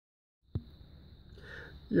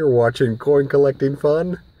You're watching Coin Collecting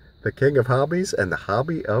Fun, the king of hobbies and the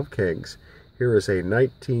hobby of kings. Here is a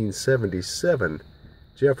 1977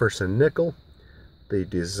 Jefferson nickel. The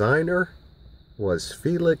designer was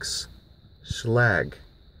Felix Schlag.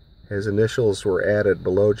 His initials were added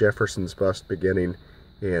below Jefferson's bust beginning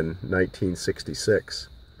in 1966.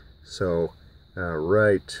 So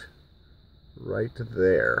right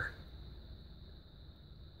there.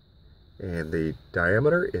 And the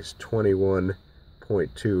diameter is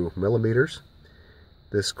 21.2 millimeters.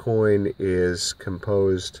 This coin is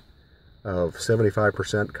composed of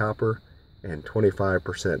 75% copper and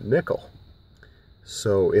 25% nickel.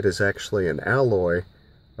 So it is actually an alloy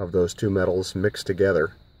of those two metals mixed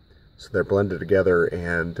together. So they're blended together,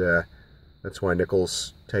 and that's why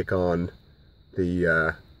nickels take on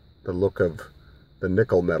the look of the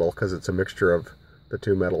nickel metal, because it's a mixture of the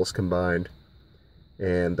two metals combined.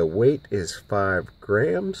 And the weight is 5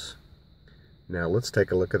 grams. Now let's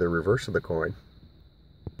take a look at the reverse of the coin.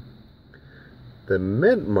 The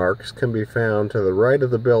mint marks can be found to the right of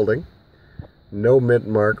the building. No mint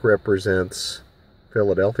mark represents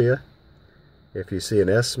Philadelphia. If you see an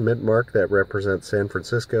S mint mark, that represents San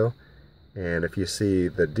Francisco. And if you see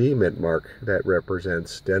the D mint mark, that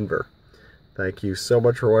represents Denver. Thank you so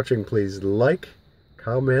much for watching. Please like,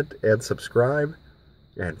 comment, and subscribe.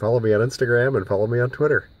 And follow me on Instagram and follow me on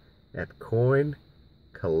Twitter at Coin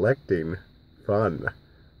Collecting Fun.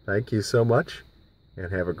 Thank you so much,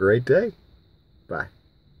 and have a great day. Bye.